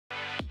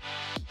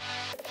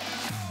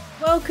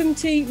Welcome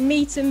to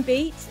Meet and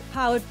Beat,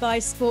 powered by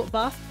Sport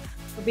Buff.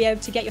 You'll be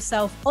able to get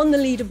yourself on the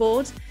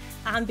leaderboard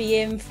and be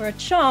in for a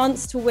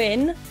chance to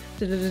win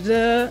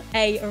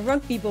a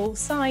rugby ball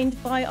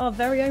signed by our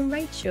very own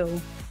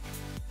Rachel.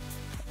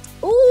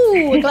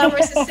 Ooh, a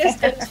glamorous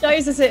assistant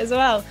shows us it as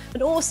well.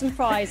 An awesome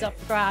prize up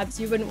for grabs.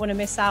 You wouldn't want to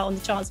miss out on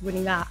the chance of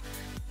winning that.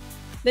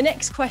 The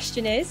next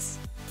question is,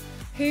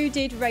 who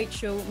did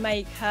Rachel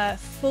make her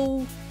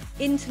full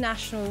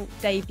international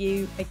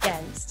debut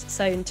against?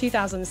 So in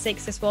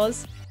 2006 this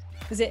was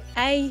it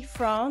A,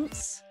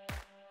 France,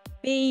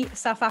 B,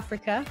 South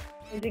Africa?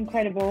 It was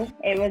incredible.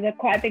 It was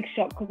quite a big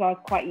shock because I was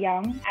quite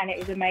young and it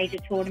was a major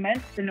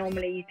tournament. So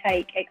normally you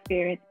take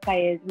experienced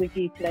players with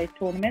you to those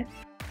tournaments.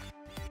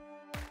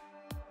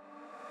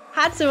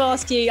 Had to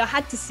ask you, I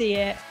had to see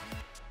it.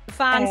 The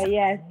fans.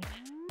 Yes.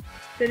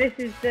 So this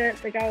is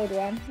the gold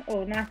one.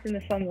 Oh, nice in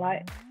the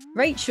sunlight.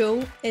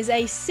 Rachel is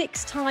a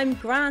 6-time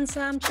Grand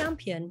Slam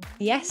champion.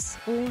 Yes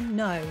or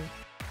no?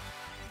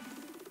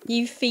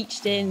 You've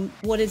featured in,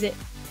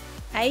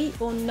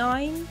 8 or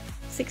 9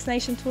 Six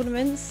Nation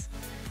tournaments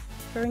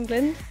for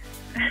England?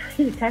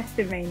 You're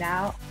testing me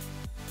now.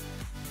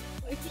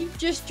 If you've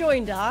just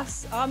joined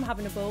us, I'm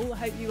having a ball. I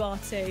hope you are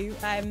too.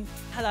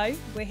 Hello,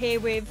 we're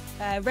here with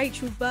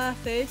Rachel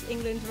Burford,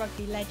 England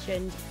rugby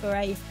legend, for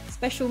a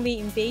special meet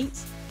and beat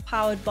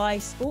powered by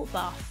Sport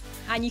Buff.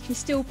 And you can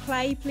still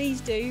play.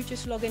 Please do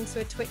just log into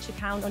a Twitch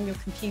account on your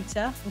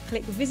computer and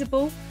click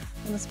visible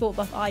on the Sport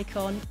Buff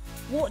icon.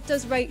 What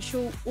does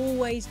Rachel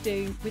always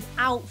do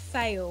without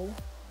fail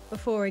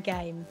before a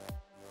game?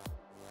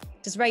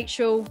 Does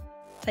Rachel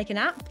take a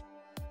nap?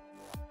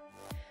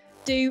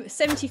 Do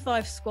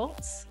 75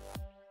 squats?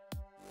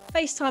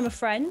 FaceTime a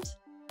friend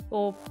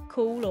or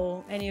call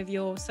or any of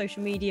your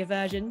social media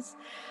versions?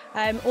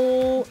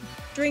 Or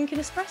drink an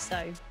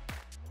espresso?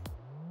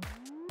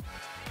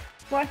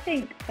 Well, I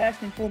think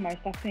first and foremost,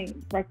 I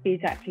think rugby's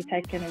actually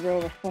taken a real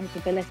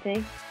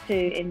responsibility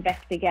to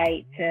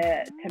investigate,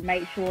 to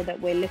make sure that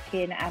we're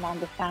looking and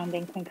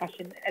understanding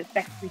concussion as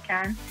best we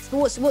can. So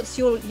what's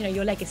your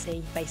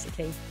legacy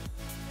basically?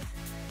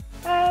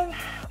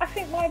 I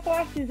think my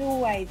advice is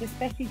always,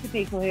 especially to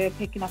people who are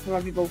picking up a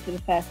rugby ball for the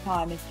first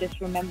time, is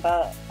just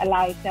remember,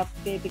 allow yourself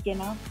to be a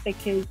beginner,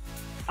 because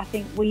I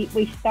think we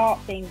start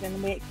things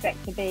and we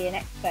expect to be an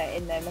expert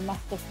in them, and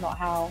that's just not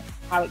how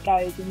it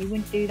goes. And you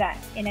wouldn't do that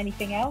in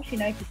anything else.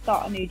 If you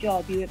start a new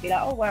job, you would be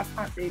like, oh well, I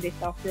can't do this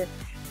after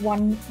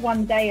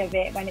one day of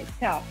it when it's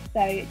tough.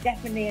 So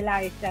definitely allow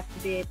yourself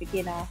to be a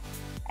beginner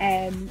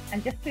and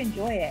just to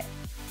enjoy it.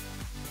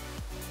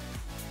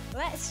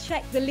 Let's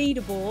check the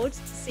leaderboard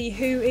to see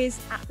who is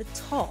at the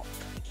top.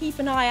 Keep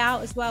an eye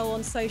out as well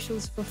on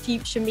socials for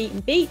future meet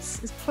and beats.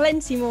 There's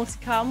plenty more to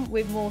come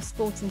with more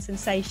sporting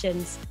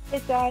sensations.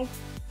 Cheers, guys.